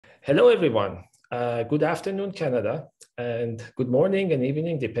Hello, everyone. Good afternoon, Canada, and good morning and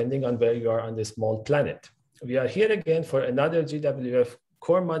evening, depending on where you are on this small planet. We are here again for another GWF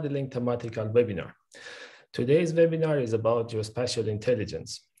Core Modeling Thematical webinar. Today's webinar is about geospatial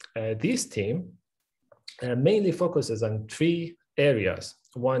intelligence. This team mainly focuses on three areas.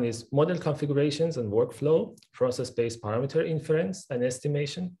 One is model configurations and workflow, process-based parameter inference and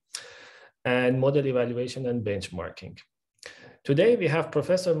estimation, and model evaluation and benchmarking. Today, we have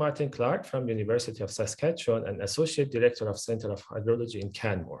Professor Martin Clark from University of Saskatchewan and Associate Director of Center of Hydrology in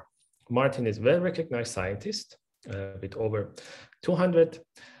Canmore. Martin is a well-recognized scientist with over 200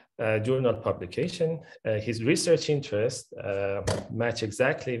 journal publication. His research interests match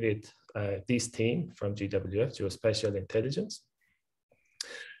exactly with this team from GWF, Geospatial Intelligence.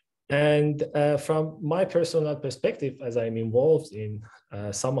 And from my personal perspective, as I'm involved in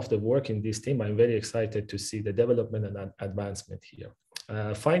some of the work in this team, I'm very excited to see the development and advancement here.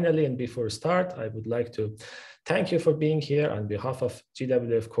 Finally, and before start, I would like to thank you for being here on behalf of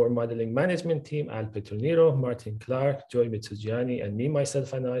GWF Core Modeling Management Team, Al Petroniro, Martin Clark, Joy Mitsugiani, and me,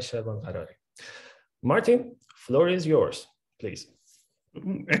 myself, and I, Sherwan Harari. Martin, floor is yours, please.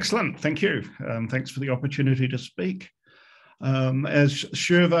 Excellent, thank you. Thanks for the opportunity to speak. As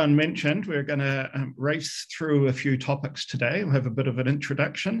Sherwan mentioned, we're going to race through a few topics today. We'll have a bit of an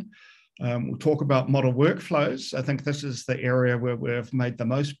introduction. We'll talk about model workflows. I think this is the area where we've made the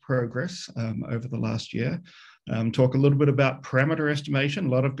most progress over the last year. Talk a little bit about parameter estimation, a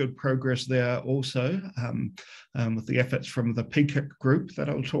lot of good progress there also with the efforts from the PKIC group that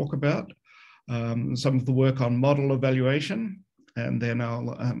I'll talk about. Some of the work on model evaluation, and then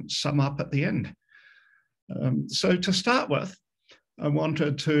I'll sum up at the end. So to start with, I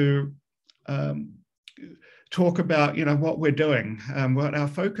wanted to talk about, what we're doing. What our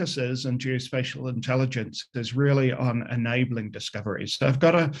focus is in geospatial intelligence is really on enabling discoveries. So I've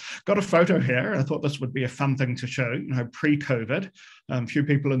got a photo here. I thought this would be a fun thing to show, pre-COVID. A few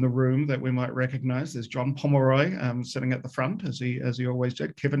people in the room that we might recognize. There's John Pomeroy sitting at the front, as he always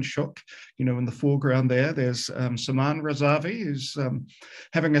did. Kevin Shook, in the foreground there. There's Saman Razavi, who's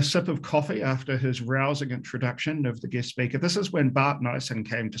having a sip of coffee after his rousing introduction of the guest speaker. This is when Bart Nyssen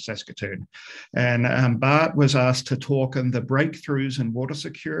came to Saskatoon. And Bart was asked to talk in the Breakthroughs in Water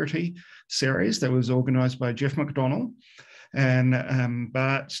Security series that was organized by Jeff McDonald. And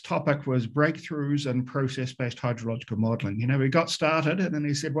Bart's topic was breakthroughs in process-based hydrological modeling. We got started and then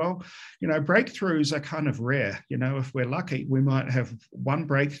he said, well, breakthroughs are kind of rare. If we're lucky, we might have one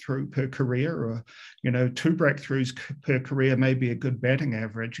breakthrough per career or, two breakthroughs per career may be a good batting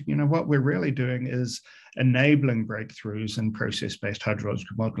average. What we're really doing is enabling breakthroughs in process-based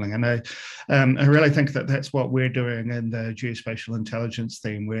hydrological modeling. And I really think that that's what we're doing in the geospatial intelligence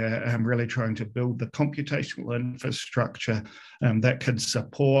theme. We're really trying to build the computational infrastructure that can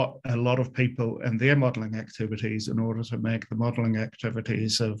support a lot of people in their modeling activities in order to make the modeling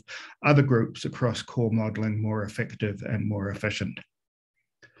activities of other groups across core modeling more effective and more efficient.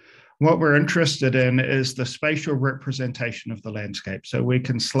 What we're interested in is the spatial representation of the landscape. So we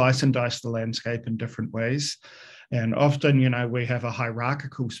can slice and dice the landscape in different ways. And often, we have a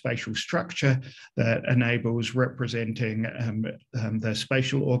hierarchical spatial structure that enables representing the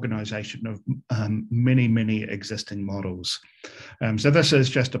spatial organization of many, many existing models. So this is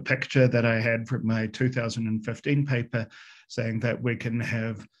just a picture that I had from my 2015 paper saying that we can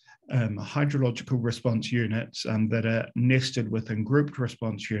have hydrological response units that are nested within grouped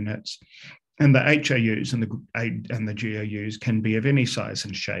response units. And the HAUs and the GAUs can be of any size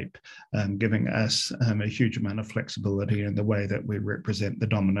and shape, giving us a huge amount of flexibility in the way that we represent the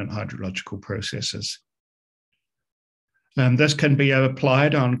dominant hydrological processes. This can be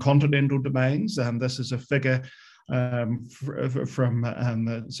applied on continental domains. This is a figure from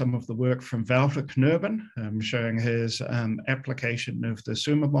some of the work from Wouter Knerben, showing his application of the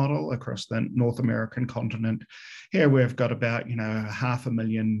SUMA model across the North American continent. Here we've got about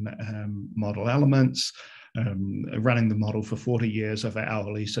 500,000 model elements, running the model for 40 years of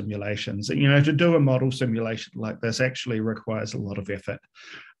hourly simulations. And, to do a model simulation like this actually requires a lot of effort.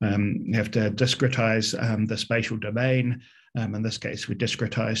 You have to discretize the spatial domain. In this case, we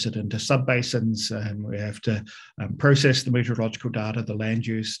discretized it into subbasins, and we have to process the meteorological data, the land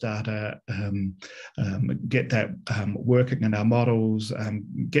use data, get that working in our models,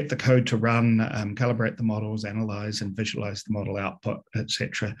 get the code to run, calibrate the models, analyze and visualize the model output,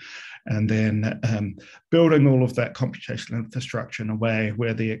 etc. And then building all of that computational infrastructure in a way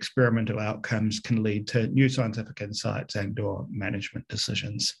where the experimental outcomes can lead to new scientific insights and/or management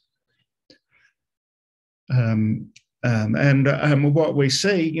decisions. What we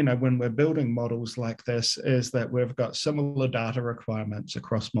see, when we're building models like this is that we've got similar data requirements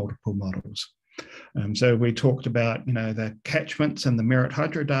across multiple models. So we talked about, the catchments and the Merit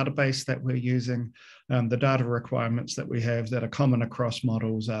Hydro database that we're using. The data requirements that we have that are common across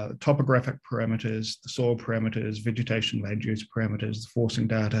models are the topographic parameters, the soil parameters, vegetation land use parameters, the forcing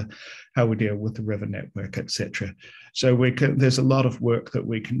data, how we deal with the river network, etc. So there's a lot of work that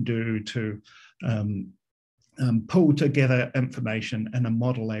we can do to pull together information in a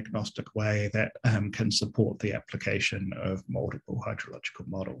model agnostic way that can support the application of multiple hydrological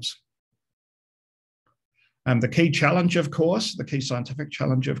models. The key challenge, of course, the key scientific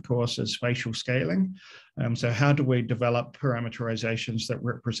challenge, of course, is spatial scaling. So how do we develop parameterizations that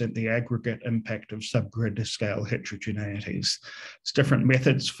represent the aggregate impact of subgrid scale heterogeneities? There's different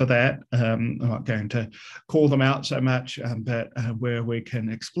methods for that. I'm not going to call them out so much, but where we can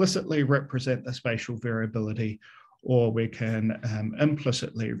explicitly represent the spatial variability, or we can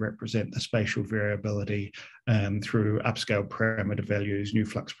implicitly represent the spatial variability through upscale parameter values, new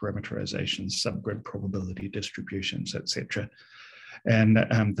flux parameterizations, subgrid probability distributions, etc. And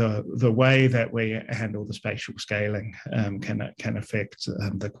the way that we handle the spatial scaling can affect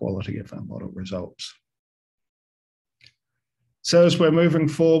the quality of our model results. So as we're moving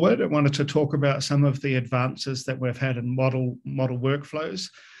forward, I wanted to talk about some of the advances that we've had in model workflows.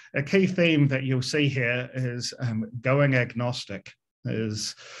 A key theme that you'll see here is going agnostic,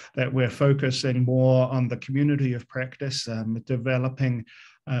 is that we're focusing more on the community of practice, developing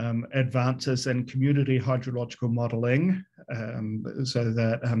advances in community hydrological modeling so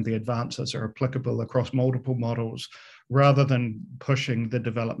that the advances are applicable across multiple models rather than pushing the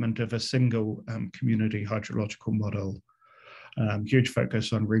development of a single community hydrological model. Huge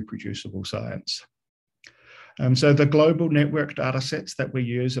focus on reproducible science. So the global network data sets that we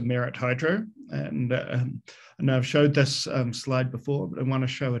use are Merit Hydro, and I've showed this slide before, but I want to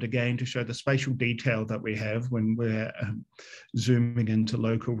show it again to show the spatial detail that we have when we're zooming into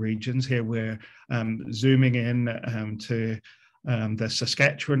local regions. Here we're zooming in to the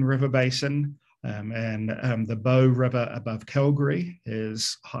Saskatchewan River Basin, and the Bow River above Calgary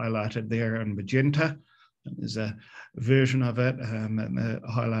is highlighted there in magenta. There's a version of it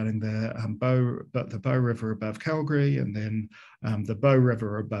highlighting the Bow River above Calgary, and then the Bow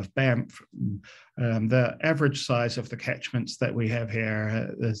River above Banff. The average size of the catchments that we have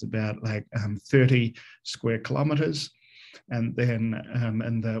here is about 30 square kilometres. And then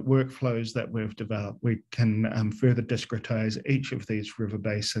in the workflows that we've developed, we can further discretize each of these river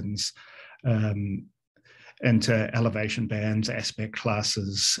basins into elevation bands, aspect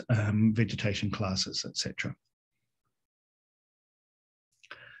classes, vegetation classes, etc.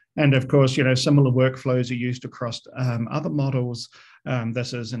 And of course, similar workflows are used across other models.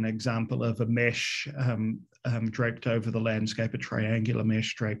 This is an example of a mesh draped over the landscape, a triangular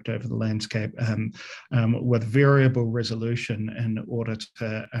mesh draped over the landscape with variable resolution in order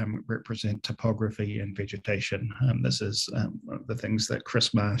to represent topography and vegetation. This is one of the things that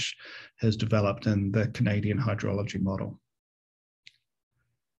Chris Marsh has developed in the Canadian hydrology model.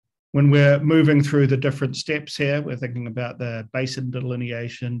 When we're moving through the different steps here, we're thinking about the basin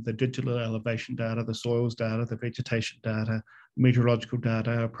delineation, the digital elevation data, the soils data, the vegetation data, meteorological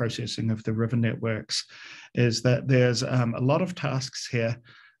data, processing of the river networks, is that there's a lot of tasks here,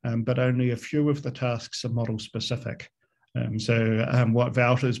 but only a few of the tasks are model specific. So what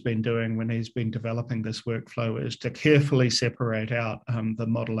Wouter's been doing when he's been developing this workflow is to carefully separate out the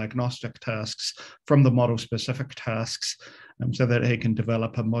model agnostic tasks from the model specific tasks so that he can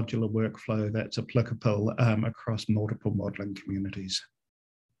develop a modular workflow that's applicable across multiple modeling communities.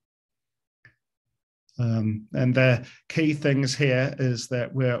 And the key things here is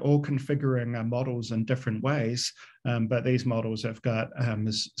that we're all configuring our models in different ways, but these models have got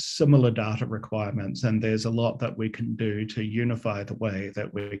similar data requirements, and there's a lot that we can do to unify the way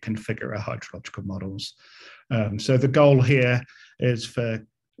that we configure our hydrological models. So the goal here is for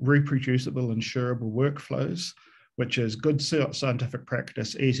reproducible and shareable workflows, which is good scientific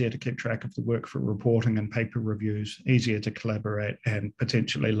practice, easier to keep track of the work for reporting and paper reviews, easier to collaborate, and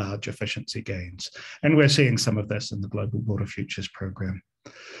potentially large efficiency gains. And we're seeing some of this in the Global Water Futures program.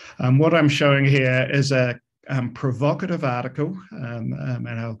 What I'm showing here is a provocative article, and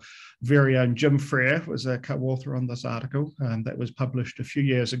our very own Jim Frere was a co-author on this article that was published a few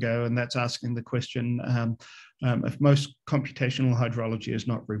years ago, and that's asking the question, if most computational hydrology is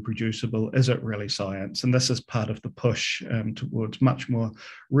not reproducible, is it really science? And this is part of the push towards much more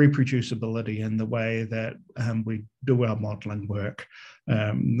reproducibility in the way that we do our modeling work,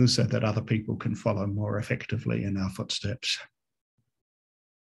 so that other people can follow more effectively in our footsteps.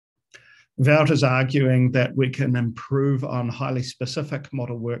 Wouter's arguing that we can improve on highly specific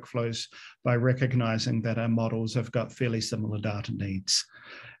model workflows by recognizing that our models have got fairly similar data needs.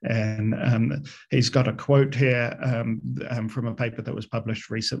 And he's got a quote here from a paper that was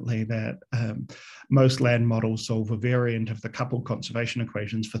published recently that most land models solve a variant of the coupled conservation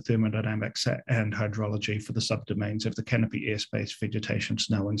equations for thermodynamics and hydrology for the subdomains of the canopy, airspace, vegetation,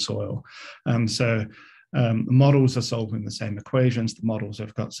 snow, and soil. Models are solving the same equations. The models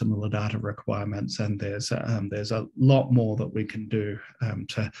have got similar data requirements, and there's a lot more that we can do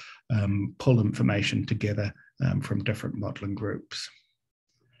to pull information together from different modeling groups.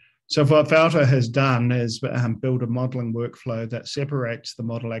 So what Wouter has done is build a modeling workflow that separates the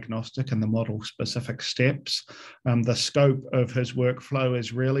model agnostic and the model specific steps. The scope of his workflow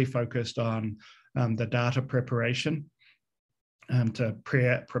is really focused on the data preparation to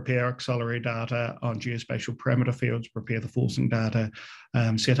prepare auxiliary data on geospatial parameter fields, prepare the forcing data,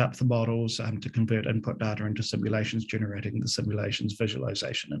 set up the models to convert input data into simulations, generating the simulations,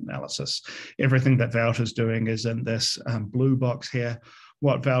 visualization, analysis. Everything that Wouter's doing is in this blue box here.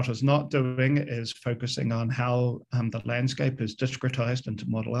 What Wouter's not doing is focusing on how the landscape is discretized into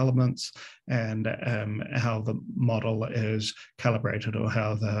model elements and how the model is calibrated or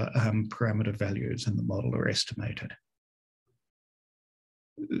how the parameter values in the model are estimated.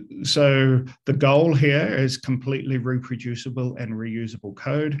 So the goal here is completely reproducible and reusable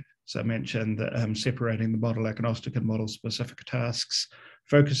code. So I mentioned that separating the model agnostic and model specific tasks,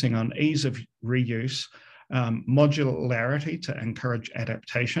 focusing on ease of reuse, modularity to encourage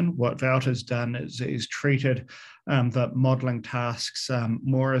adaptation. What Wouter's done is he's treated the modeling tasks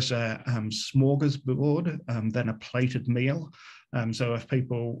more as a smorgasbord than a plated meal. So if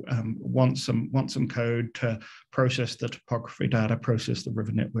people want some code to process the topography data, process the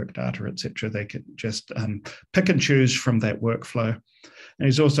river network data, etc., they can just pick and choose from that workflow. And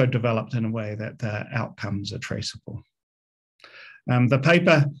he's also developed in a way that the outcomes are traceable. The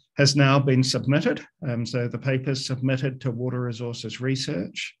paper has now been submitted. So the paper is submitted to Water Resources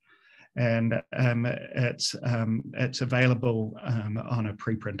Research, and it's available on a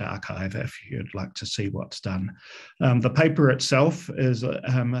preprint archive if you'd like to see what's done. The paper itself is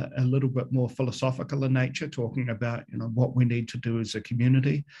a little bit more philosophical in nature, talking about what we need to do as a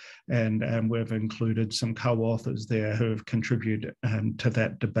community, and we've included some co-authors there who have contributed to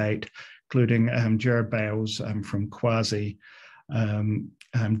that debate, including Jared Bales from Quasi,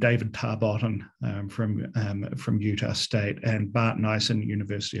 David Tarbotton from Utah State, and Bart Nyssen,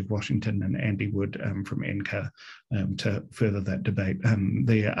 University of Washington, and Andy Wood from NCA to further that debate.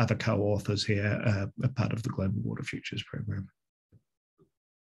 The other co-authors here are part of the Global Water Futures program.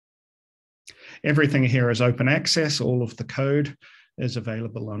 Everything here is open access. All of the code is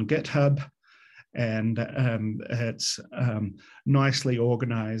available on GitHub. And it's nicely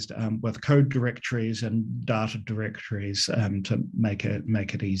organized with code directories and data directories to make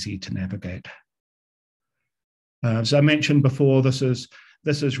it easy to navigate. As I mentioned before, this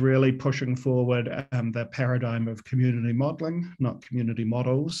is really pushing forward the paradigm of community modeling, not community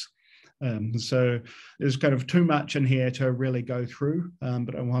models. So there's kind of too much in here to really go through,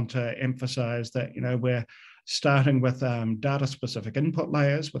 but I want to emphasize that we're starting with data-specific input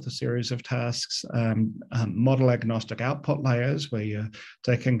layers with a series of tasks, model-agnostic output layers where you're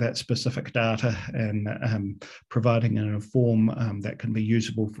taking that specific data and providing it in a form that can be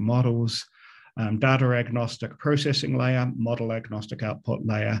usable for models, data-agnostic processing layer, model-agnostic output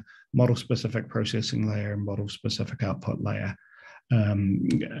layer, model-specific processing layer, and model-specific output layer.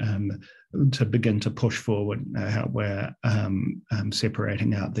 To begin to push forward how we're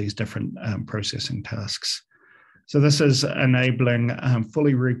separating out these different processing tasks. So this is enabling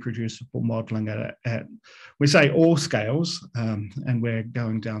fully reproducible modeling at we say all scales, and we're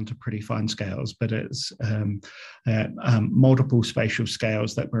going down to pretty fine scales, but it's at multiple spatial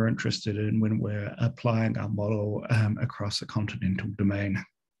scales that we're interested in when we're applying our model across a continental domain.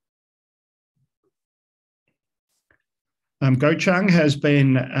 Gochang has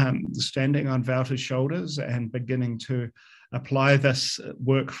been standing on Wouter's shoulders and beginning to apply this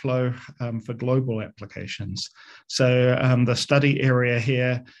workflow for global applications. So the study area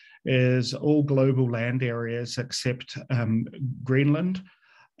here is all global land areas except Greenland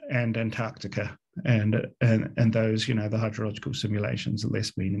and Antarctica. And those, the hydrological simulations are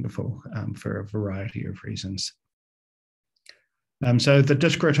less meaningful for a variety of reasons. So the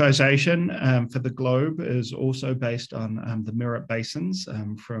discretization for the globe is also based on the Merit basins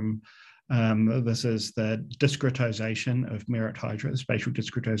this is the discretization of Merit Hydro, the spatial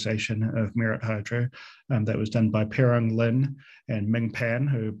discretization of Merit Hydro that was done by Perung Lin and Ming Pan,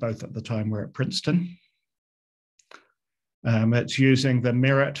 who both at the time were at Princeton. It's using the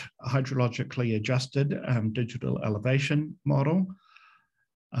Merit hydrologically adjusted digital elevation model.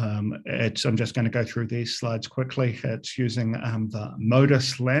 I'm just going to go through these slides quickly. It's using the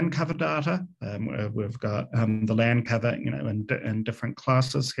MODIS land cover data. We've got the land cover, in different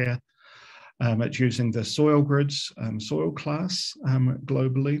classes here. It's using the soil grids soil class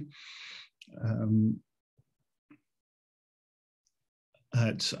globally.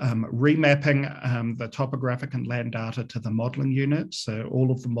 It's remapping the topographic and land data to the modeling units. So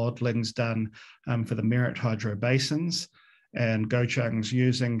all of the modeling's done for the Merit hydro basins. And Gochung's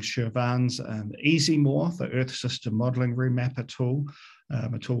using Shirvan's EasyMore, the Earth System Modeling Remapper tool,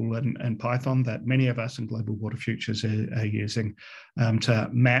 a tool in Python that many of us in Global Water Futures are using to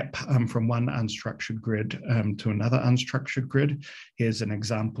map from one unstructured grid to another unstructured grid. Here's an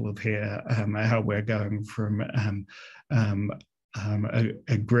example of here how we're going from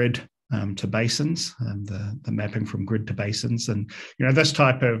a grid to basins, the mapping from grid to basins. And, this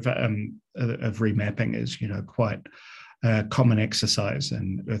type of remapping is, quite common exercise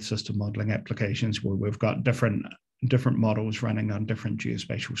in Earth system modeling applications where we've got different models running on different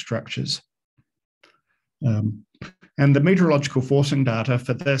geospatial structures. And the meteorological forcing data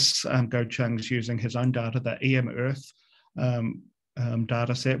for this, Gochung's using his own data, the EM Earth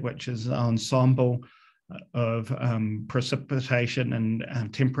data set, which is an ensemble of precipitation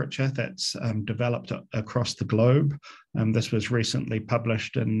and temperature that's developed across the globe. This was recently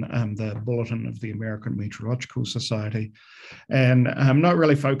published in the Bulletin of the American Meteorological Society. And I'm not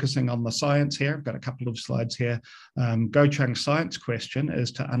really focusing on the science here. I've got a couple of slides here. Gochung's science question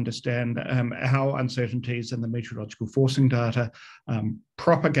is to understand how uncertainties in the meteorological forcing data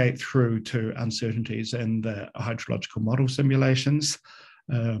propagate through to uncertainties in the hydrological model simulations.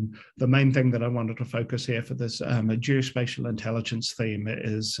 The main thing that I wanted to focus here for this geospatial intelligence theme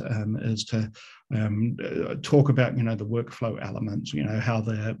is to talk about, the workflow elements, how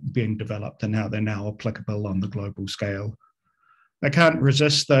they're being developed and how they're now applicable on the global scale. I can't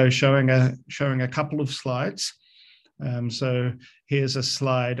resist though showing a couple of slides. So here's a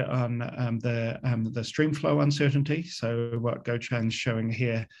slide on the streamflow uncertainty. So what Gochung's showing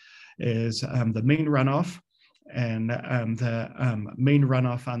here is the mean runoff and the mean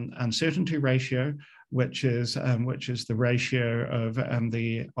runoff uncertainty ratio, which is the ratio of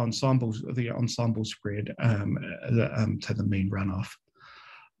the ensemble spread to the mean runoff.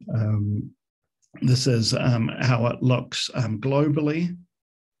 This is how it looks globally,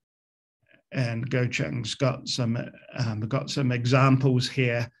 and Gochung's got some examples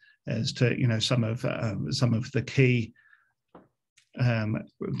here as to some of the key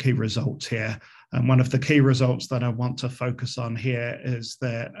results here. And one of the key results that I want to focus on here is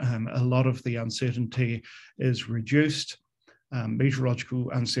that a lot of the uncertainty is reduced.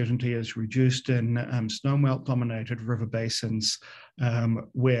 Meteorological uncertainty is reduced in snowmelt-dominated river basins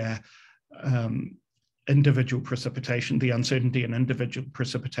where individual precipitation, the uncertainty in individual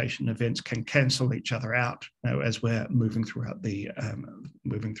precipitation events can cancel each other out as we're moving throughout the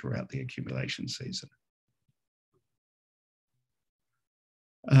accumulation season.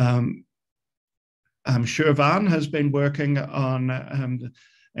 Shirvan has been working on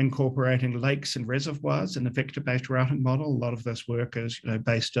incorporating lakes and reservoirs in a vector-based routing model. A lot of this work is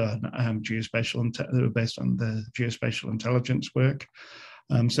based on the geospatial intelligence work.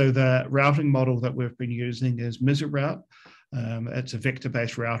 So the routing model that we've been using is MiserRoute. It's a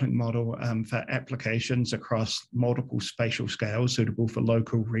vector-based routing model for applications across multiple spatial scales suitable for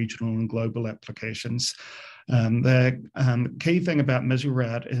local, regional, and global applications. The key thing about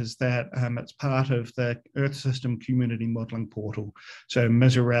MiserRoute is that it's part of the Earth System Community Modeling Portal. So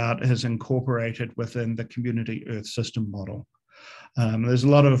MiserRoute is incorporated within the Community Earth System model. There's a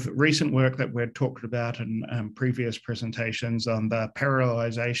lot of recent work that we've talked about in previous presentations on the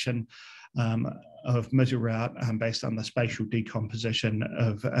parallelization of MiserRoute based on the spatial decomposition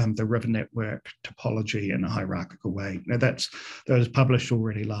of the river network topology in a hierarchical way. Now that was published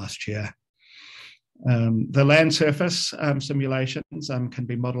already last year. The land surface simulations can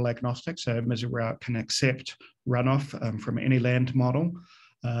be model agnostic, so MiserRoute can accept runoff from any land model,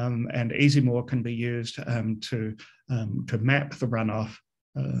 and EasyMore can be used to map the runoff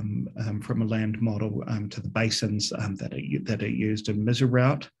from a land model to the basins that are used in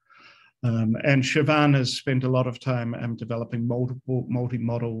MiserRoute. And Shirvan has spent a lot of time developing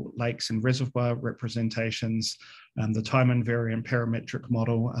multi-model lakes and reservoir representations, the time invariant parametric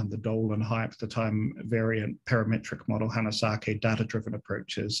model, and the Dole and Hype, the time variant parametric model, Hanasaki data-driven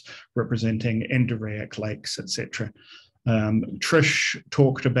approaches representing endorheic lakes, etc. Trish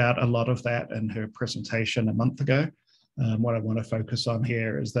talked about a lot of that in her presentation a month ago. What I want to focus on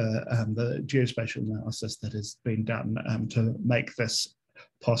here is the geospatial analysis that has been done to make this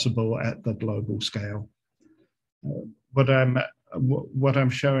possible at the global scale. What I'm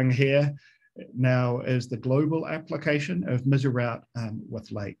showing here now is the global application of Miseroute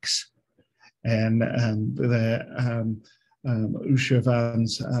with lakes. And Usha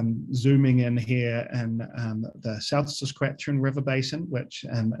Van's zooming in here in the South Saskatchewan River Basin, which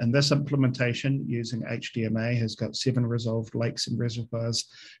in this implementation using HDMA has got 7 resolved lakes and reservoirs.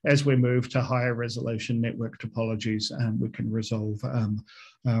 As we move to higher resolution network topologies, we can resolve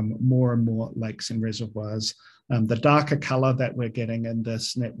more and more lakes and reservoirs. The darker color that we're getting in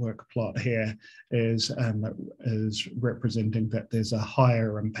this network plot here is representing that there's a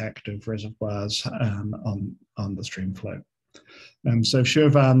higher impact of reservoirs on the stream flow. So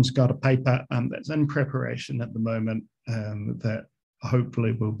Shirvan's got a paper that's in preparation at the moment that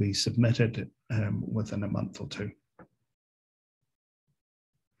hopefully will be submitted within a month or 2.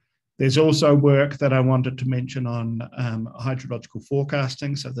 There's also work that I wanted to mention on hydrological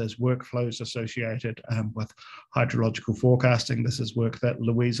forecasting. So there's workflows associated with hydrological forecasting. This is work that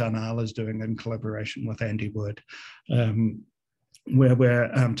Louise Arnal is doing in collaboration with Andy Wood, where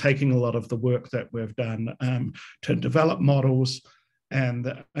we're taking a lot of the work that we've done to develop models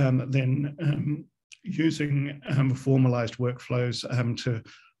and then using formalized workflows to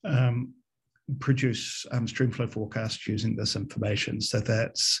produce streamflow forecasts using this information. So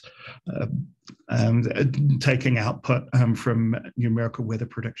that's taking output from numerical weather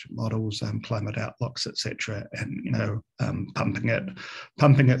prediction models, climate outlooks, etc., and pumping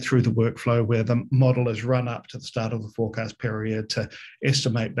it through the workflow where the model is run up to the start of the forecast period to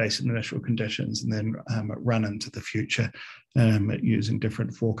estimate basic initial conditions, and then run into the future using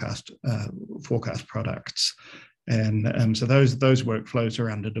different forecast products. And so those workflows are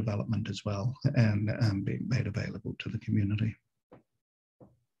under development as well and being made available to the community.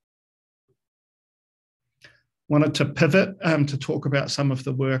 Wanted to pivot to talk about some of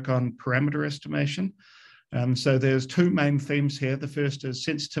the work on parameter estimation. So there's 2 main themes here. The first is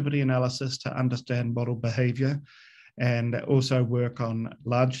sensitivity analysis to understand model behavior, and also work on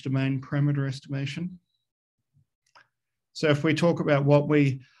large domain parameter estimation. So if we talk about what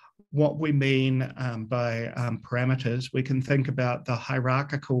we mean by parameters, we can think about the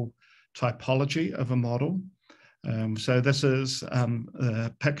hierarchical typology of a model. So this is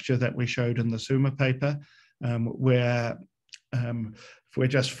a picture that we showed in the SUMA paper, where if we're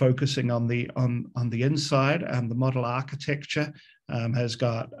just focusing on the inside, the model architecture has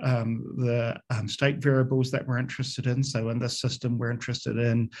got the state variables that we're interested in. So in this system, we're interested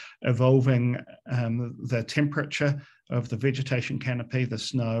in evolving the temperature of the vegetation canopy, the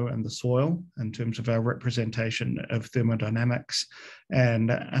snow, and the soil in terms of our representation of thermodynamics, and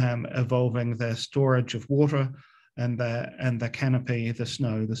evolving the storage of water and the canopy, the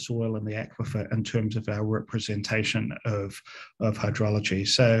snow, the soil, and the aquifer in terms of our representation of hydrology.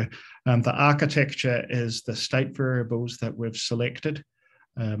 So the architecture is the state variables that we've selected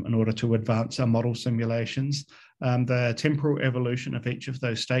in order to advance our model simulations. The temporal evolution of each of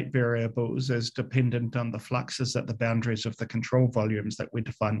those state variables is dependent on the fluxes at the boundaries of the control volumes that we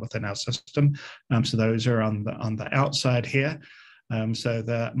define within our system. So those are on the outside here. So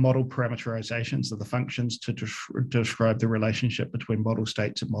the model parameterizations are the functions to describe the relationship between model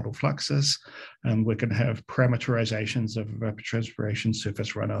states and model fluxes. We can have parameterizations of evapotranspiration,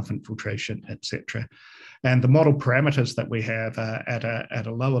 surface runoff, infiltration, etc. And the model parameters that we have at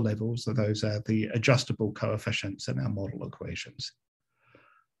a lower level, so those are the adjustable coefficients in our model equations.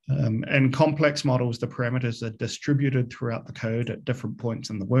 In complex models, the parameters are distributed throughout the code at different points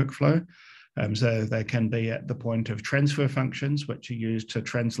in the workflow. So they can be at the point of transfer functions, which are used to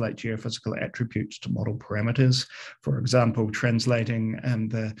translate geophysical attributes to model parameters. For example, translating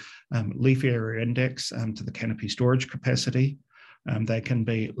the leaf area index to the canopy storage capacity. They can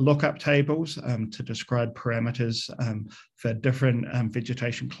be lookup tables to describe parameters for different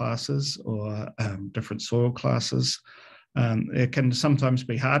vegetation classes or different soil classes. It can sometimes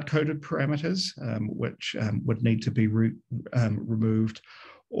be hard-coded parameters, which would need to be removed,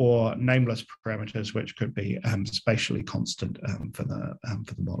 or nameless parameters, which could be spatially constant for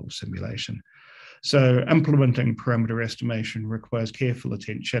the model simulation. So implementing parameter estimation requires careful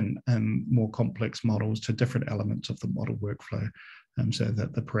attention and more complex models to different elements of the model workflow, so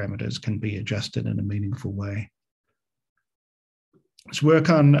that the parameters can be adjusted in a meaningful way. Let's work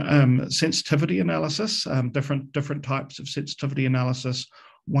on sensitivity analysis, different types of sensitivity analysis.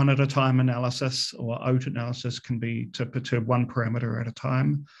 One at a time analysis or OAT analysis can be to perturb one parameter at a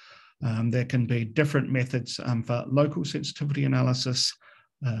time. There can be different methods for local sensitivity analysis.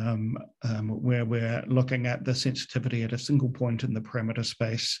 where we're looking at the sensitivity at a single point in the parameter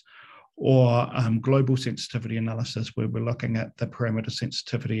space, or global sensitivity analysis, where we're looking at the parameter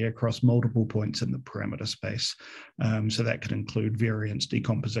sensitivity across multiple points in the parameter space. So that could include variance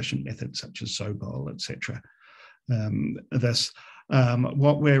decomposition methods such as SOBOL, etc.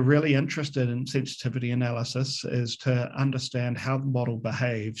 What we're really interested in sensitivity analysis is to understand how the model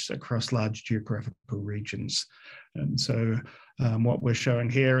behaves across large geographical regions. And so what we're showing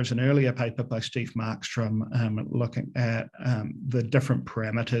here is an earlier paper by Steve Markstrom looking at the different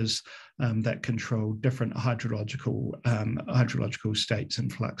parameters that control different hydrological states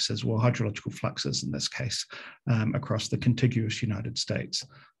and fluxes, or hydrological fluxes in this case, across the contiguous United States.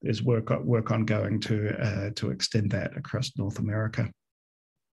 There's work ongoing to extend that across North America.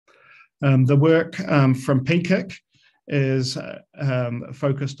 The work from PKIC is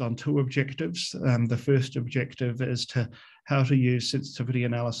focused on two objectives. The first objective is how to use sensitivity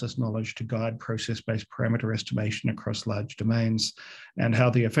analysis knowledge to guide process-based parameter estimation across large domains, and how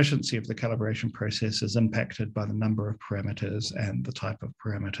the efficiency of the calibration process is impacted by the number of parameters and the type of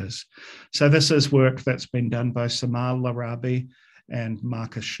parameters. So this is work that's been done by Samal Larabi and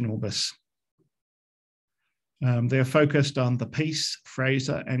Marcus Schnorbus. They're focused on the Peace,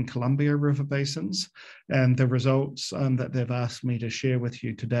 Fraser, and Columbia River basins, and the results that they've asked me to share with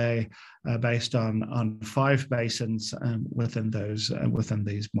you today are based on 5 basins within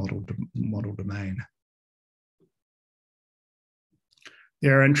these model domain.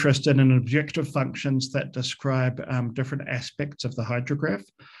 They're interested in objective functions that describe different aspects of the hydrograph.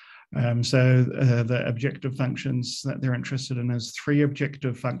 So the objective functions that they're interested in is 3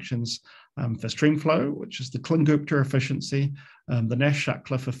 objective functions for streamflow, which is the Klingupta efficiency, the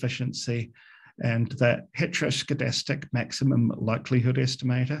Nash-Sutcliffe efficiency, and the heteroscedastic maximum likelihood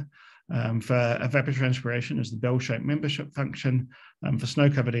estimator. For evapotranspiration is the bell-shaped membership function. For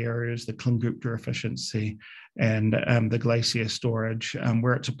snow-covered areas, the Klingupta efficiency, and the glacier storage,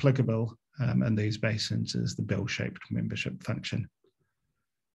 where it's applicable in these basins, is the bell-shaped membership function.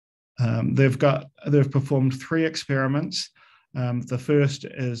 They've performed 3 experiments. The first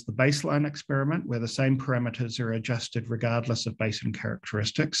is the baseline experiment, where the same parameters are adjusted regardless of basin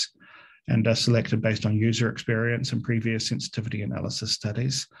characteristics and are selected based on user experience and previous sensitivity analysis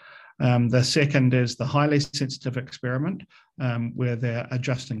studies. The second is the highly sensitive experiment, where they're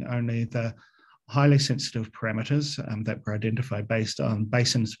adjusting only the highly sensitive parameters that were identified based on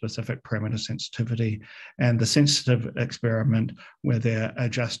basin-specific parameter sensitivity, and the sensitive experiment where they're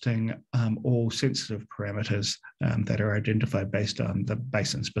adjusting all sensitive parameters that are identified based on the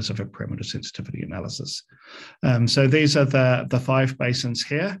basin-specific parameter sensitivity analysis. So these are the 5 basins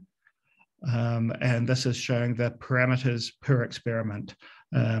here, and this is showing the parameters per experiment,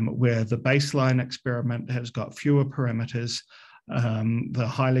 where the baseline experiment has got fewer parameters. The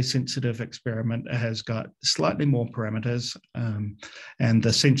highly sensitive experiment has got slightly more parameters, and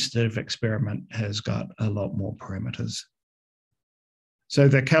the sensitive experiment has got a lot more parameters. So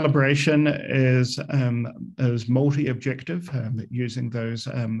the calibration is multi-objective, using those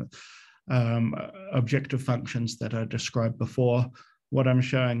objective functions that I described before. What I'm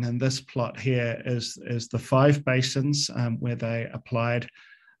showing in this plot here is the 5 basins where they applied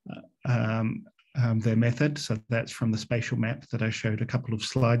their method. So that's from the spatial map that I showed a couple of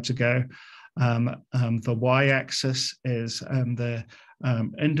slides ago. The y-axis is the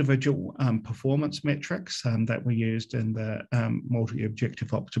individual performance metrics that were used in the multi-objective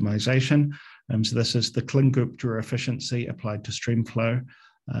optimization. So this is the Klingupta efficiency applied to streamflow.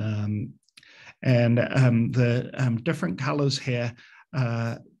 And the different colors here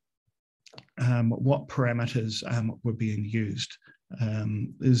what parameters were being used.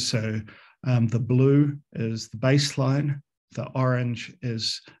 The blue is the baseline, the orange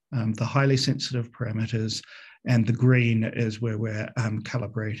is the highly sensitive parameters, and the green is where we're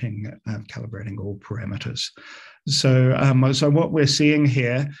calibrating all parameters. So what we're seeing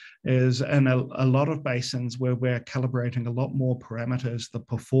here is in a lot of basins where we're calibrating a lot more parameters, the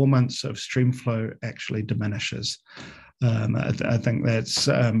performance of streamflow actually diminishes. I think that's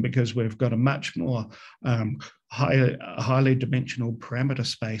because we've got a much more highly dimensional parameter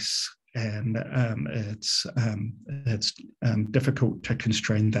space, and it's difficult to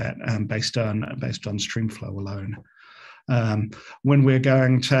constrain that based on streamflow alone. When we're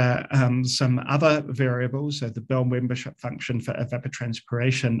going to some other variables, so the Bell membership function for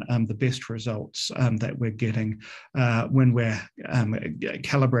evapotranspiration, the best results that we're getting when we're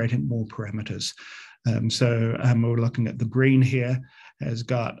calibrating more parameters. We're looking at the green here has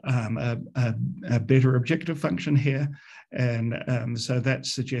got a better objective function here, and so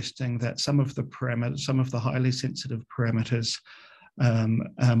that's suggesting that some of the highly sensitive parameters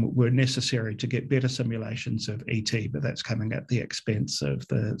were necessary to get better simulations of ET, but that's coming at the expense of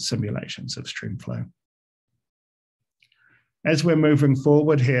the simulations of streamflow. As we're moving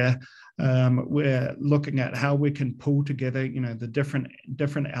forward here, we're looking at how we can pull together, the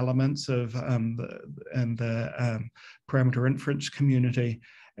different elements of the parameter inference community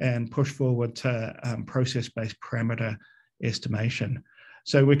and push forward to process-based parameter estimation.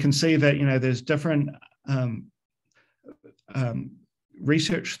 So we can see that there's different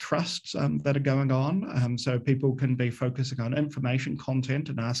research thrusts that are going on. So people can be focusing on information content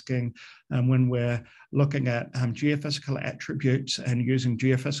and asking when we're looking at geophysical attributes and using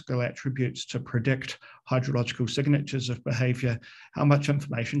geophysical attributes to predict hydrological signatures of behavior, how much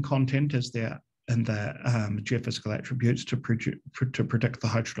information content is there in the geophysical attributes to predict the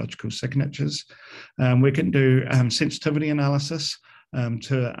hydrological signatures. We can do sensitivity analysis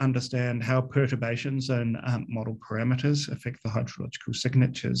to understand how perturbations and model parameters affect the hydrological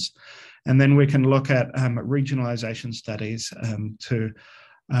signatures. And then we can look at regionalization studies to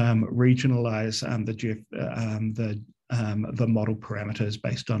regionalize the model parameters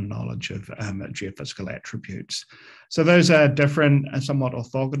based on knowledge of geophysical attributes. So those are different and somewhat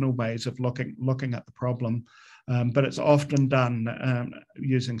orthogonal ways of looking at the problem. But it's often done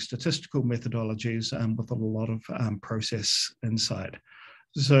using statistical methodologies with a lot of process insight.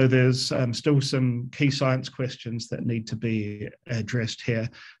 So there's still some key science questions that need to be addressed here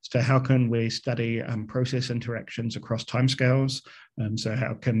as to how can we study process interactions across timescales. So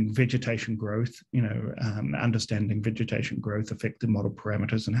how can vegetation growth, understanding vegetation growth affect the model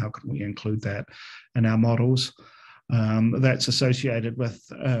parameters, and how can we include that in our models? That's associated with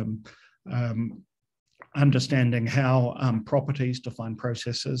understanding how properties define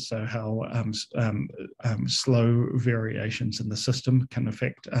processes, so how slow variations in the system can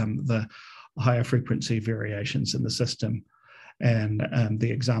affect the higher frequency variations in the system. And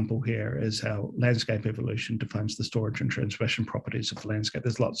the example here is how landscape evolution defines the storage and transmission properties of the landscape.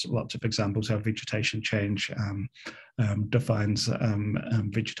 There's lots of examples how vegetation change defines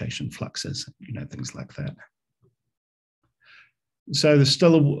vegetation fluxes, things like that. So there's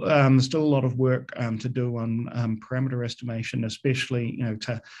still a lot of work to do on parameter estimation, especially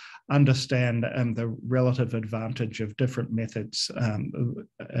to understand the relative advantage of different methods,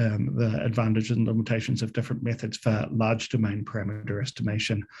 the advantages and limitations of different methods for large domain parameter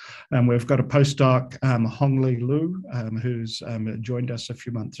estimation. We've got a postdoc, Hong-Li Liu, who's joined us a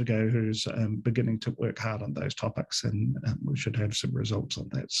few months ago, who's beginning to work hard on those topics, and we should have some results on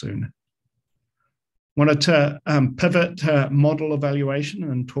that soon. Wanted to pivot to model evaluation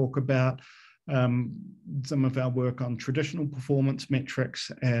and talk about some of our work on traditional performance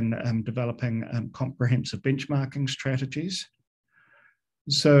metrics and developing comprehensive benchmarking strategies.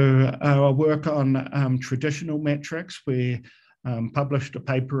 So our work on traditional metrics, we published a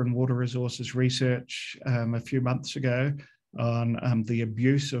paper in Water Resources Research a few months ago on the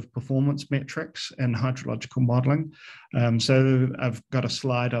abuse of performance metrics and hydrological modeling. So I've got a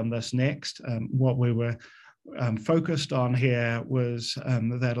slide on this next. What we were focused on here was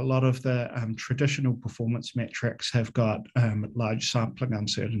that a lot of the traditional performance metrics have got large sampling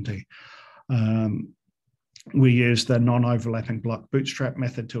uncertainty. We use the non-overlapping block bootstrap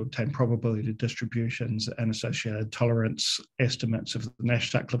method to obtain probability distributions and associated tolerance estimates of the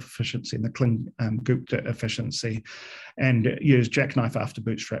Nash-Sutcliffe efficiency and the Kling-Gupta efficiency, and use jackknife after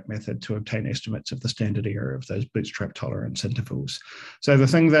bootstrap method to obtain estimates of the standard error of those bootstrap tolerance intervals. So the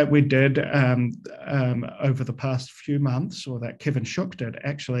thing that we did over the past few months, or that Kevin Shook did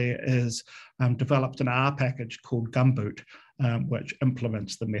actually, is developed an R package called Gumboot, which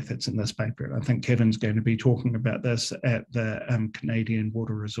implements the methods in this paper. And I think Kevin's going to be talking about this at the Canadian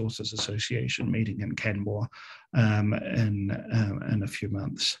Water Resources Association meeting in Canmore in a few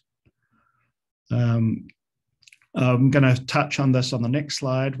months. I'm going to touch on this on the next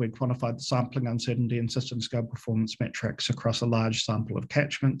slide. We quantified the sampling uncertainty and system scale performance metrics across a large sample of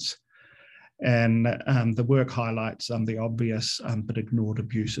catchments. And the work highlights the obvious but ignored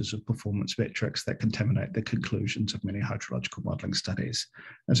abuses of performance metrics that contaminate the conclusions of many hydrological modelling studies.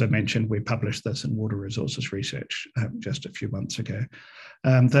 As I mentioned, we published this in Water Resources Research just a few months ago.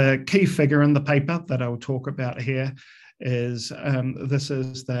 The key figure in the paper that I will talk about here is this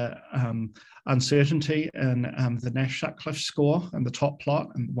is the uncertainty in the Nash-Sutcliffe score in the top plot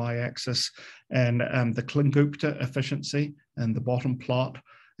and the y-axis, and the Kling-Gupta efficiency in the bottom plot.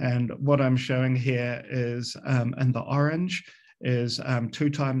 And what I'm showing here is in the orange is 2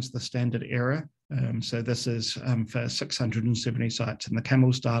 times the standard error. So this is for 670 sites in the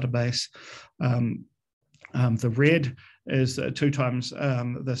CAMELS database. The red is 2 times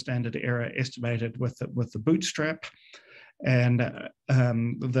the standard error estimated with the bootstrap. And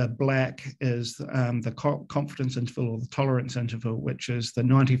the black is the confidence interval or the tolerance interval, which is the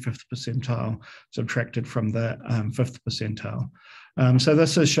 95th percentile subtracted from the 5th percentile. So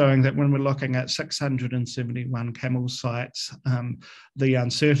this is showing that when we're looking at 671 camel sites, the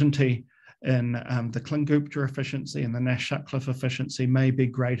uncertainty in the Kling-Gupta efficiency and the Nash-Sutcliffe efficiency may be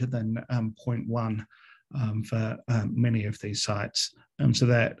greater than 0.1 for many of these sites. So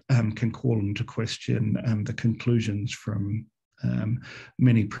that can call into question the conclusions from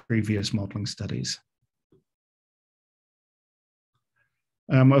many previous modeling studies.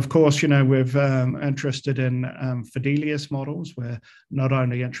 Of course, we're interested in Fidelius models. We're not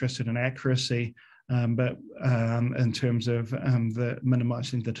only interested in accuracy, but in terms of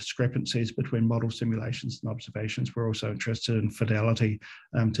minimizing the discrepancies between model simulations and observations, we're also interested in fidelity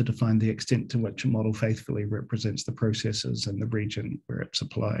to define the extent to which a model faithfully represents the processes in the region where it's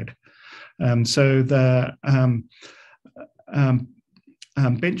applied. So the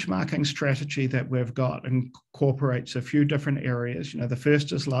benchmarking strategy that we've got incorporates a few different areas. The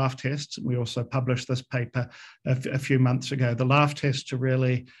first is laugh tests. We also published this paper a few months ago. The laugh tests are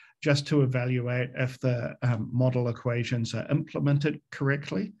really just to evaluate if the model equations are implemented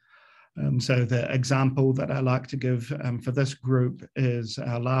correctly. So the example that I like to give for this group is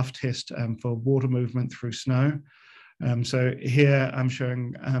our laugh test for water movement through snow. So here I'm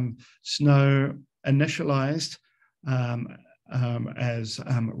showing snow initialized as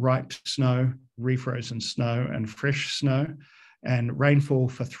ripe snow, refrozen snow, and fresh snow. And rainfall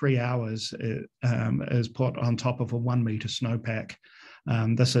for 3 hours is put on top of a 1 meter snowpack.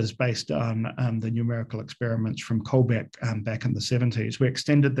 This is based on the numerical experiments from Kolbeck back in the 70s. We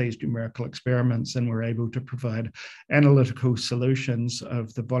extended these numerical experiments and were able to provide analytical solutions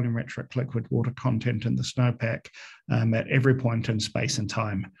of the volumetric liquid water content in the snowpack at every point in space and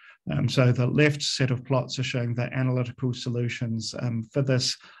time. So the left set of plots are showing the analytical solutions for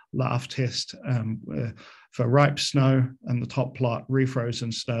this laugh test for ripe snow in the top plot,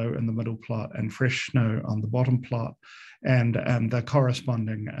 refrozen snow in the middle plot, and fresh snow on the bottom plot, and the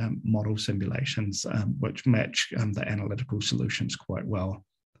corresponding model simulations which match the analytical solutions quite well.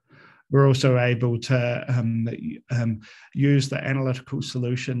 We're also able to use the analytical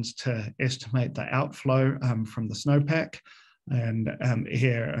solutions to estimate the outflow from the snowpack. And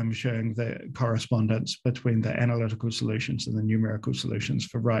here I'm showing the correspondence between the analytical solutions and the numerical solutions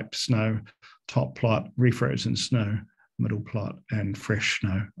for ripe snow, top plot, refrozen snow, middle plot, and fresh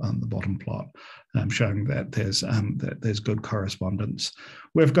snow on the bottom plot, showing that there's good correspondence.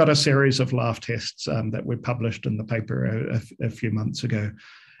 We've got a series of laugh tests that we published in the paper a few months ago,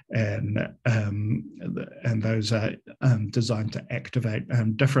 and those are designed to activate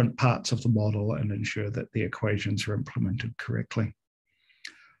different parts of the model and ensure that the equations are implemented correctly.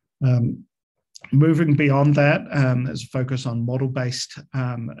 Moving beyond that is a focus on model-based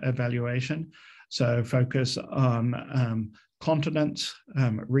evaluation. So focus on continents,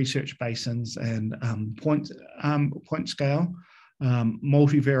 research basins, and point scale,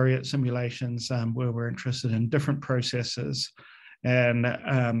 multivariate simulations where we're interested in different processes. And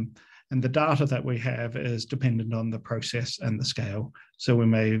the data that we have is dependent on the process and the scale. So we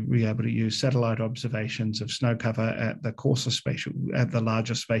may be able to use satellite observations of snow cover at the coarser spatial, at the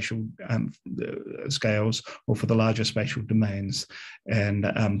larger spatial scales, or for the larger spatial domains, and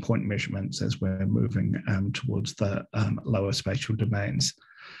point measurements as we're moving towards the lower spatial domains.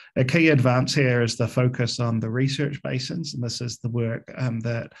 A key advance here is the focus on the research basins, and this is the work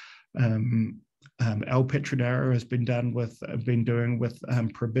that Al Petronaro has been doing with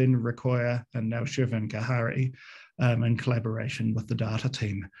Prabin Rikoya and now Shirvan Gahari in collaboration with the data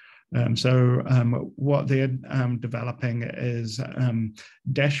team. So what they're developing is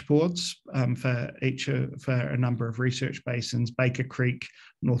dashboards for a number of research basins: Baker Creek,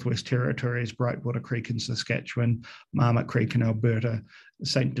 Northwest Territories, Brightwater Creek in Saskatchewan, Marmot Creek in Alberta,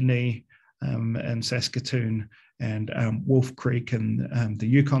 St. Denis in Saskatoon, and Wolf Creek in the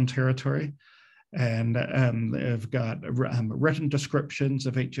Yukon Territory. And they've got written descriptions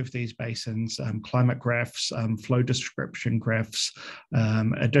of each of these basins, climate graphs, flow description graphs,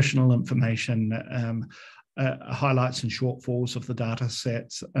 additional information, highlights and shortfalls of the data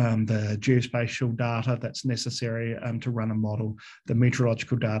sets, the geospatial data that's necessary to run a model, the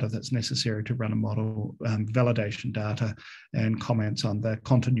meteorological data that's necessary to run a model, validation data, and comments on the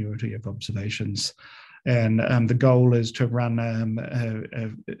continuity of observations. And the goal is to run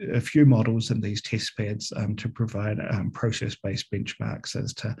a few models in these test beds to provide process-based benchmarks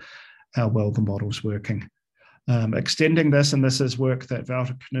as to how well the model's working. Extending this, and this is work that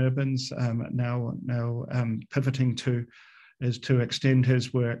Wouter Knurbens now pivoting to, is to extend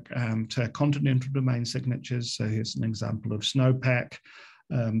his work to continental domain signatures. So here's an example of snowpack.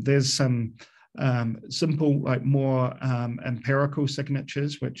 There's some simple, like more empirical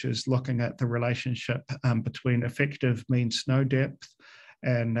signatures, which is looking at the relationship between effective mean snow depth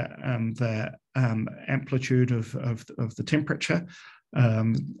and the amplitude of the temperature.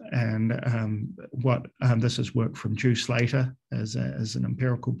 This is work from Geospatial as an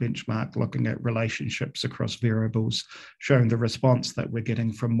empirical benchmark, looking at relationships across variables, showing the response that we're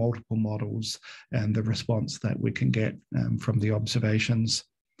getting from multiple models and the response that we can get from the observations.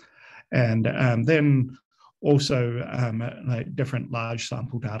 And then also like different large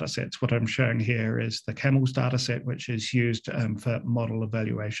sample data sets. What I'm showing here is the CAMELS data set, which is used for model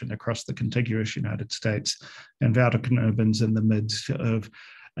evaluation across the contiguous United States. And Wouter Knoben's in the midst of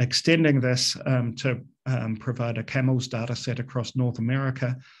extending this to provide a CAMELS data set across North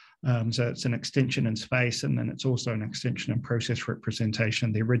America. So it's an extension in space, and then it's also an extension in process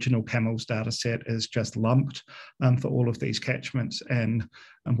representation. The original CAMELS data set is just lumped for all of these catchments, and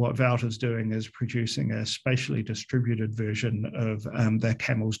what Wouter's doing is producing a spatially distributed version of the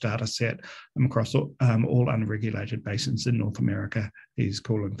CAMELS data set across all unregulated basins in North America. He's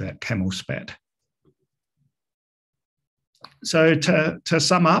calling that CAMELSPAT. So to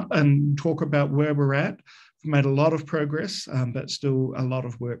sum up and talk about where we're at, we've made a lot of progress, but still a lot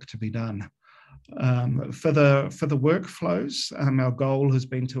of work to be done. For the workflows, our goal has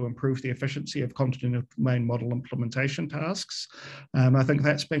been to improve the efficiency of continental domain model implementation tasks. I think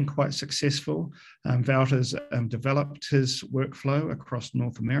that's been quite successful. Wouter's developed his workflow across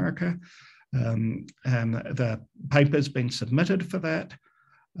North America. The paper's been submitted for that.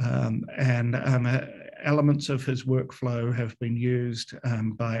 Elements of his workflow have been used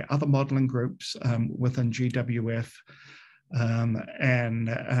by other modeling groups within GWF and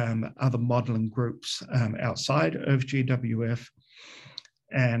other modeling groups outside of GWF.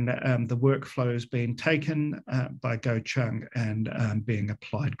 And the workflow is being taken by Go Chung and being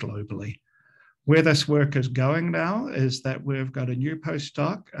applied globally. Where this work is going now is that we've got a new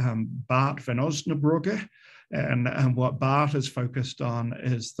postdoc, Bart van Osnabrugge, and what Bart is focused on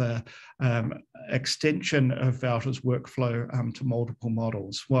is the extension of Wouter's workflow to multiple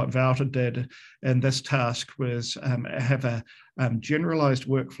models. What Wouter did in this task was have a generalized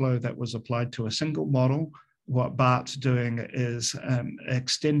workflow that was applied to a single model. What Bart's doing is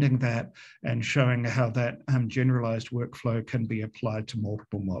extending that and showing how that generalized workflow can be applied to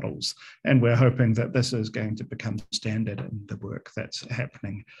multiple models. And we're hoping that this is going to become standard in the work that's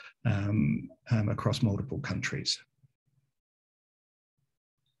happening across multiple countries.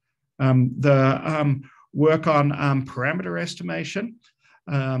 The work on parameter estimation.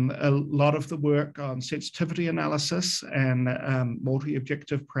 A lot of the work on sensitivity analysis and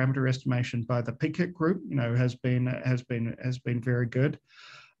multi-objective parameter estimation by the PKIT group, has been very good.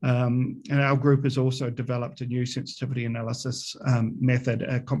 And our group has also developed a new sensitivity analysis method,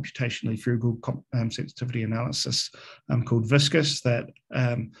 a computationally frugal sensitivity analysis called VISCUS that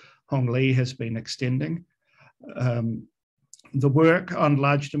Hong Li has been extending. The work on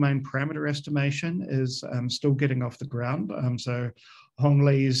large domain parameter estimation is still getting off the ground. So Hong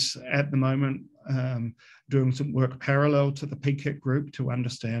Li's at the moment doing some work parallel to the PKIT group to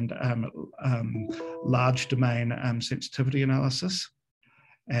understand large domain sensitivity analysis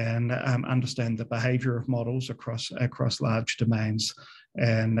and understand the behavior of models across large domains.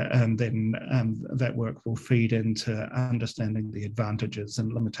 And then that work will feed into understanding the advantages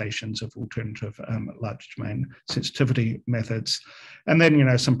and limitations of alternative large domain sensitivity methods. And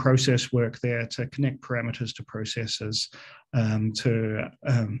then, some process work there to connect parameters to processes to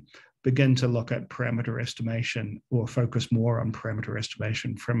begin to look at parameter estimation or focus more on parameter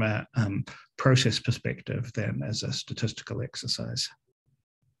estimation from a process perspective than as a statistical exercise.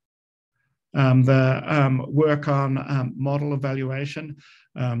 The work on model evaluation.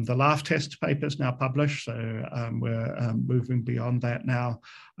 The LAF test paper is now published, so we're moving beyond that now.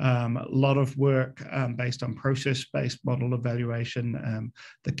 A lot of work based on process-based model evaluation.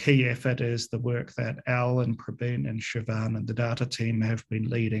 The key effort is the work that Al and Praveen and Siobhan and the data team have been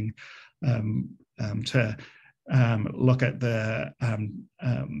leading to look at the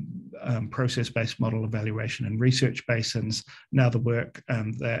process-based model evaluation in research basins. Now the work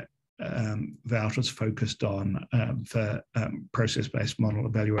that Wouter's focused on for process-based model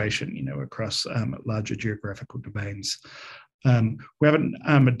evaluation, across larger geographical domains. We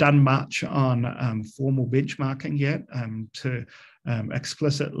haven't done much on formal benchmarking yet to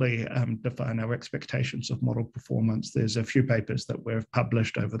explicitly define our expectations of model performance. There's a few papers that we've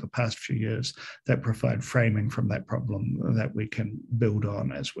published over the past few years that provide framing from that problem that we can build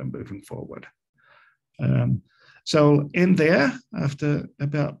on as we're moving forward. So I'll end there after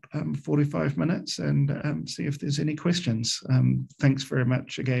about 45 minutes and see if there's any questions. Thanks very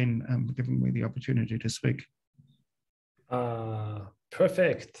much again for giving me the opportunity to speak.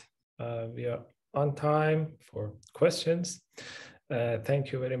 Perfect. We are on time for questions.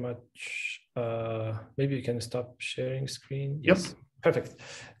 Thank you very much. Maybe you can stop sharing screen. Yes. Yep. Perfect.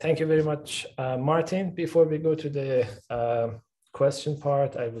 Thank you very much, Martin. Before we go to the question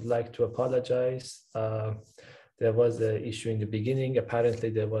part, I would like to apologize. There was an issue in the beginning. Apparently,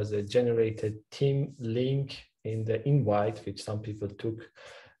 there was a generated team link in the invite, which some people took.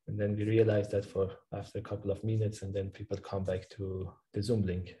 And then we realized that after a couple of minutes, and then people come back to the Zoom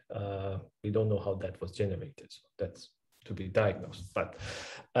link. We don't know how that was generated. So that's to be diagnosed. But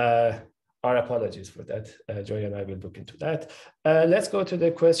our apologies for that. Joy and I will look into that. Let's go to the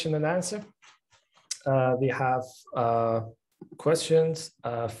question and answer. We have questions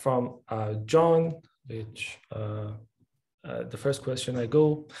from John, which the first question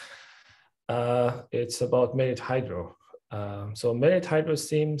it's about Merit Hydro. So Merit Hydro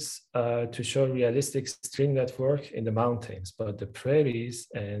seems to show realistic stream network in the mountains, but the prairies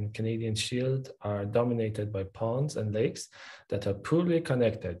and Canadian Shield are dominated by ponds and lakes that are poorly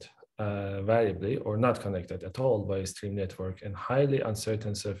connected variably or not connected at all by a stream network and highly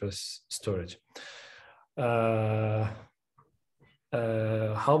uncertain surface storage. How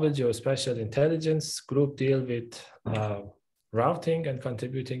will Geospatial Intelligence Group deal with routing and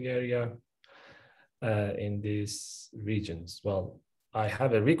contributing area in these regions? Well, I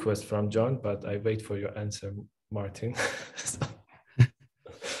have a request from John, but I wait for your answer, Martin.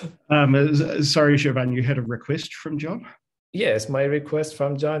 Sorry, Siobhan, you had a request from John? Yes, my request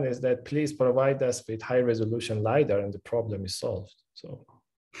from John is that please provide us with high resolution LiDAR and the problem is solved. So,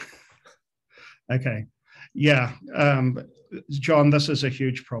 okay. Yeah, John, this is a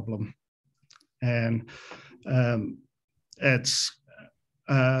huge problem. And it's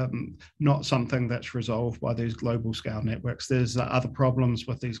not something that's resolved by these global scale networks. There's other problems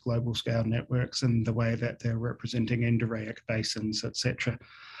with these global scale networks and the way that they're representing endorheic basins, etc.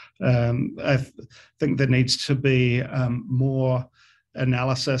 I think there needs to be more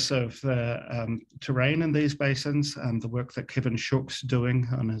analysis of the terrain in these basins. The work that Kevin Shook's doing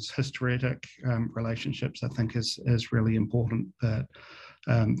on his historetic relationships, I think, is really important. But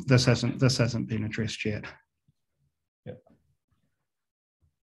this hasn't been addressed yet.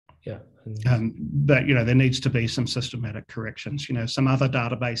 Yeah. But there needs to be some systematic corrections. Some other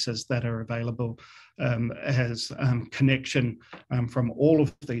databases that are available has connection from all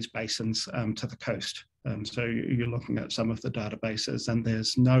of these basins to the coast. So you're looking at some of the databases, and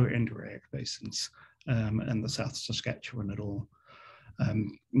there's no endorheic basins in the South Saskatchewan at all.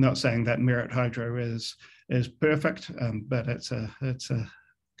 Not saying that Merit Hydro is perfect, but it's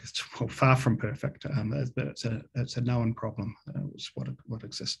far from perfect. But it's a known problem. It's what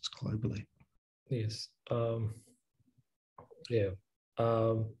exists globally. Yes.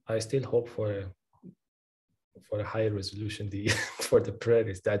 I still hope for a higher resolution for the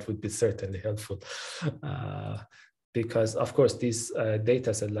prairies. That would be certainly helpful, because of course these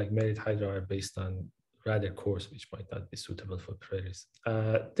data sets like Merit Hydro are based on rather coarse, which might not be suitable for prairies.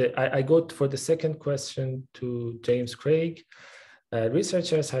 I go for the second question to James Craig.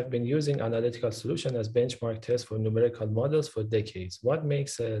 Researchers have been using analytical solution as benchmark tests for numerical models for decades. What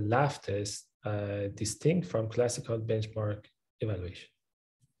makes a LAF test distinct from classical benchmark evaluation?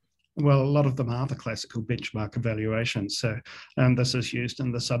 Well, a lot of them are the classical benchmark evaluations. So this is used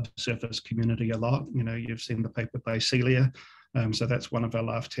in the subsurface community a lot. You've seen the paper by Celia. So that's one of our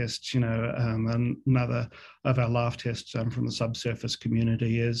LAF tests. Another of our LAF tests from the subsurface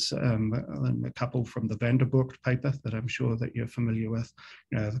community is a couple from the Vanderboek paper that I'm sure that you're familiar with.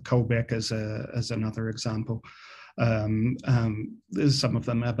 The Colbeck is another example. Some of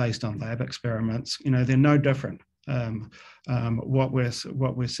them are based on lab experiments. They're no different. What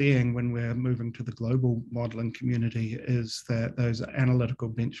we're seeing when we're moving to the global modeling community is that those analytical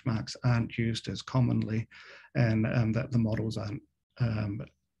benchmarks aren't used as commonly, and that the models aren't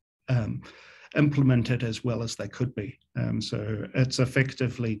implemented as well as they could be. So it's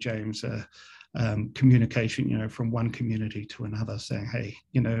effectively, James, communication, from one community to another, saying, hey,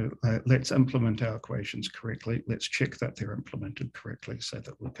 let's implement our equations correctly. Let's check that they're implemented correctly so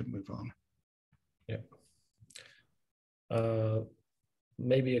that we can move on. Yeah.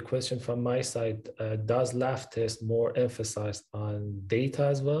 Maybe a question from my side, does LAF test more emphasize on data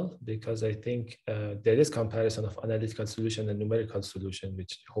as well? Because I think there is comparison of analytical solution and numerical solution,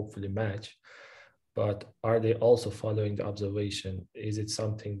 which hopefully match, but are they also following the observation? Is it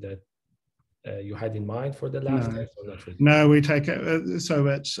something that you had in mind for the last test, or not really? No, we take it. So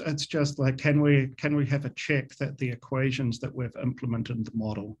it's just like, can we have a check that the equations that we've implemented in the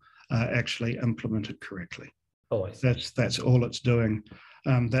model are actually implemented correctly? Oh, I see. That's all it's doing.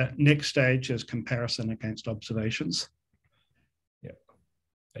 That next stage is comparison against observations. Yeah,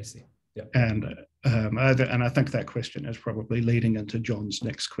 I see. Yeah. And I think that question is probably leading into John's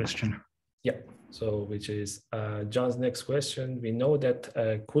next question. Yeah, so which is John's next question. We know that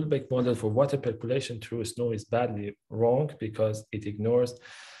a Kullback model for water percolation through snow is badly wrong because it ignores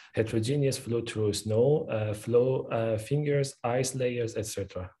heterogeneous flow through snow, flow fingers, ice layers,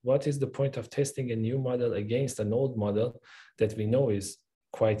 etc. What is the point of testing a new model against an old model that we know is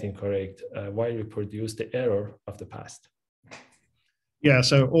quite incorrect? Why reproduce the error of the past? Yeah,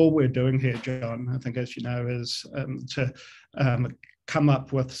 so all we're doing here, John, I think, as you know, is to come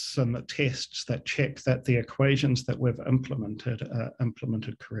up with some tests that check that the equations that we've implemented are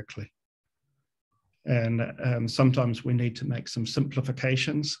implemented correctly. And sometimes we need to make some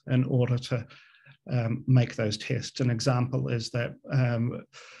simplifications in order to make those tests. An example is that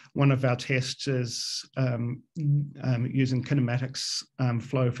one of our tests is using kinematics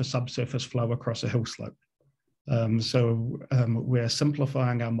flow for subsurface flow across a hill slope. So we're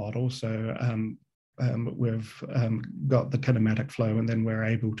simplifying our model. So we've got the kinematic flow, and then we're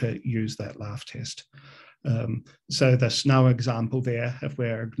able to use that laugh test. So the snow example there, if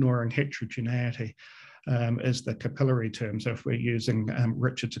we're ignoring heterogeneity, is the capillary term. So if we're using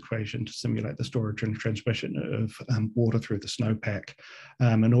Richard's equation to simulate the storage and transmission of water through the snowpack,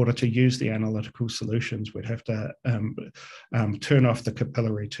 in order to use the analytical solutions, we'd have to turn off the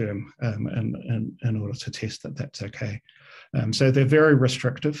capillary term in order to test that that's okay. So they're very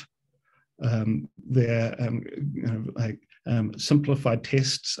restrictive. They're simplified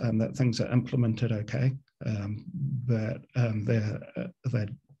tests that things are implemented okay, but they're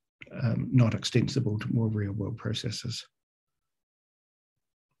not extensible to more real-world processes.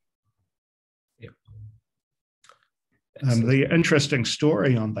 Yeah. The interesting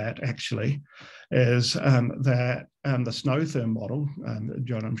story on that actually is that the SNOWTHERM model,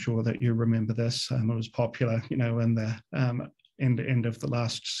 John, I'm sure that you remember this, it was popular, you know, in the end of the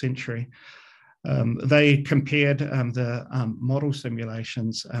last century. They compared the model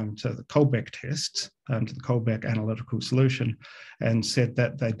simulations to the Kullback tests, to the Kullback analytical solution, and said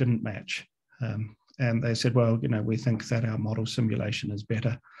that they didn't match. And they said, well, you know, we think that our model simulation is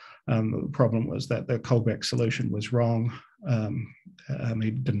better. The problem was that the Kullback solution was wrong. He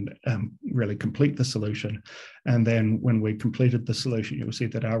didn't really complete the solution. And then when we completed the solution, you'll see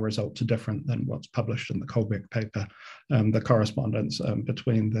that our results are different than what's published in the Kullback paper. The correspondence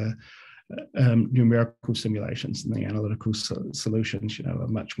between the numerical simulations and the analytical solutions, you know, are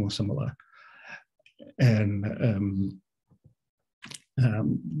much more similar. And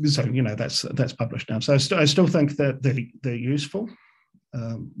so, you know, that's published now. So I still think that they're useful,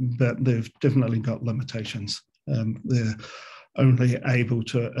 but they've definitely got limitations. They're only able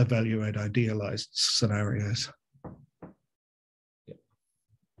to evaluate idealized scenarios. Yeah.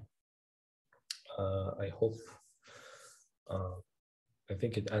 I hope. I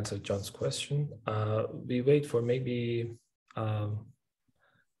think it answered John's question. We wait for maybe,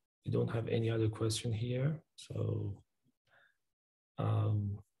 we don't have any other question here. So,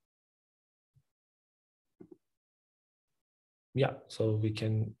 yeah, so we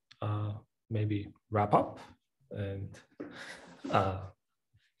can maybe wrap up. And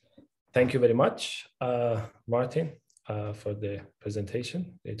thank you very much, Martin, for the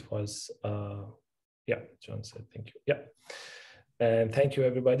presentation. It was, yeah, John said thank you. Yeah. And thank you,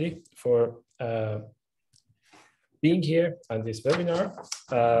 everybody, for being here on this webinar.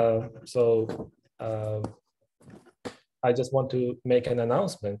 I just want to make an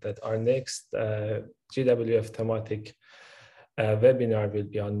announcement that our next GWF thematic webinar will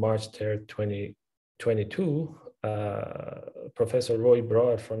be on March 3rd, 2022. Professor Roy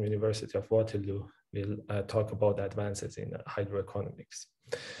Brouwer from University of Waterloo will talk about advances in hydroeconomics.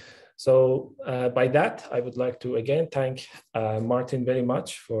 So by that, I would like to again thank Martin very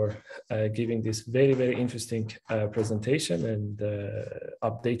much for giving this very, very interesting presentation and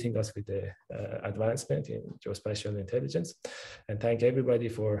updating us with the advancement in geospatial intelligence. And thank everybody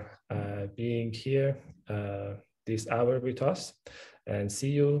for being here this hour with us, and see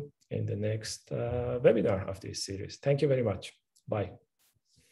you in the next webinar of this series. Thank you very much. Bye.